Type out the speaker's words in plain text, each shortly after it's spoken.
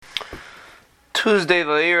Tuesday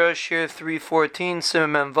Va'era, Shir 314,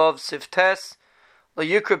 Simon Vav Siftes. La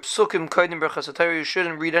Yikra Psukim Kaidim Berachas HaTorah. You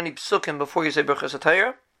shouldn't read any Psukim before you say Berachas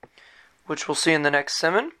HaTorah, which we'll see in the next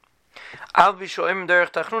Simon. Av Bishoim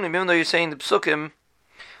Derech Tachnunim, even though you're saying the Psukim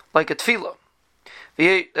like a Tefillah.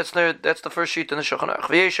 That's the first sheet in the Shulchan Aruch.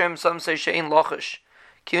 V'yeshem, some say She'ein Lachish.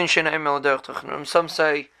 Kivin She'ein Emel Derech Tachnunim. Some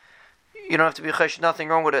say you don't have to be chayish, nothing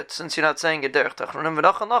wrong with it, since you're not saying it Derech Tachnunim.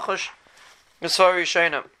 V'nachan Lachish. As far as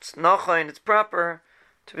Yishayna, it's nachayin, it's proper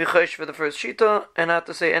to be chayish for the first shita and not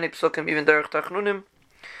to say any psukim, even derech tachnunim,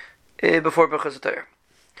 before Berachas HaTorah.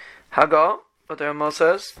 Haga, what the Rama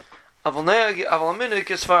says, aval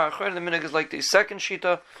minig is far achar. The minig is like the second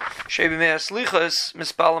shita. Shebi mei aslichas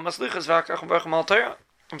mispalam aslichas v'akach beracham al Torah.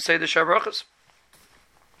 Say the shabrachas.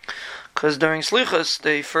 Because during slichas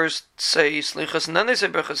they first say slichas and then they say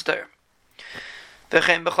Berachas HaTorah.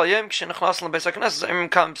 Every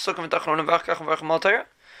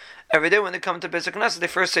day when they come to Beis HaKnesset, they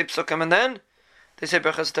first say Psukim and then they say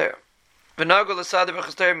Berachas HaTorah. The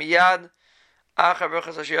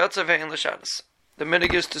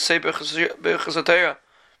minig is to say Berachas HaTorah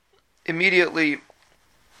immediately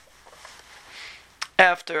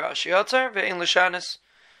after Ashiyatzer. Ve'en l'shanis,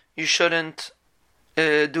 you shouldn't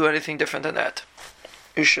do anything different than that.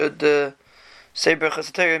 You should say Berachas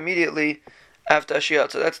HaTorah immediately after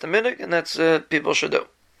Ashiyat. So that's the minig, and that's people should do.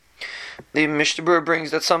 The Mishnah Berurah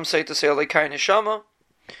brings that some say to say Alekai Neshama.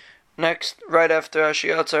 Next, right after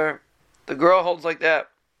Ashiyat, the girl holds like that.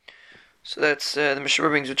 So that's the Mishnah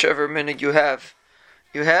Berurah brings whichever minig you have,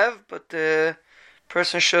 but the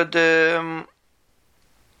person should say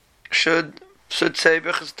should try to say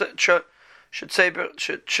Berachas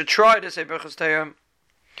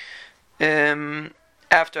HaTorah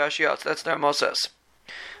after Ashiyat. That's the Rama says.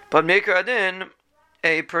 But Meikar Adin,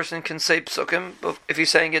 a person can say Psukim, if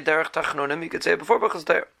he's saying it Derech Tachnunim, he could say it before Berachas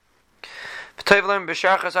HaTorah.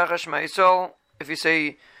 If you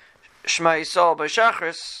say Shema Yisrael by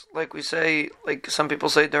Shachris, like we say, like some people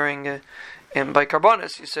say during, by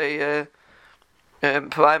Karbonis, you say, Shema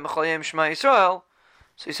Yisrael,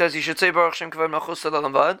 so he says you should say Baruch Shem Kavod Malchus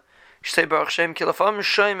L'Olam Vad, you should say Baruch Shem Kilafam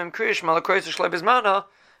Shem Em Kriyish Malakrois Shlei Bizmana,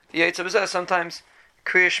 the Yitzah B'zeh, sometimes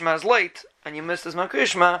Kriyish Shema is late, and you missed this man Kriyish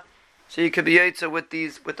Shema, so you could be Yitzah with the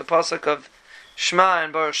pasuk of Shema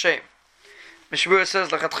and Baruch Shem. Mishnah Berurah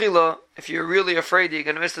says, L'chatchila, if you're really afraid that you're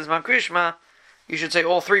going to miss this man Kriyish Shema, you should say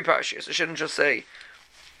all three parashiyos. You shouldn't just say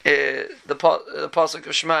the pasuk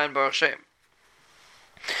of Shema and Baruch Shem.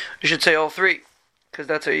 You should say all three, because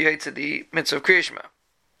that's how you Yitzah the mitzvah of Kriyish Shema.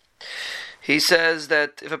 He says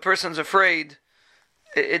that if a person's afraid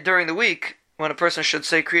during the week, when a person should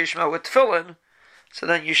say Kriyish Shema with tefillin, so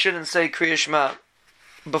then you shouldn't say Kriyish Shema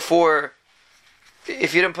before.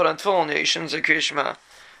 If you didn't put on tefillin, you shouldn't say Kriyish Shema,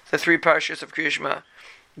 the three parashas of Kriyish Shema,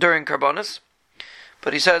 during Karbonis.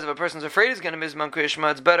 But he says if a person's afraid he's going to miss man Kriyish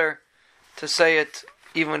Shema, it's better to say it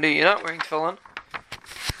even when you're not wearing tefillin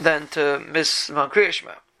than to miss man Kriyish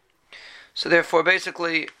Shema. So therefore,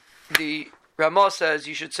 basically, the Ramah says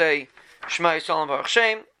you should say Shema Yisrael and Baruch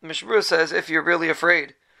Shem. Mishnah Berurah says if you're really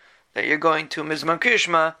afraid that you're going to miss man Kriyish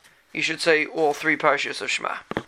Shema, you should say all three parashas of Shema.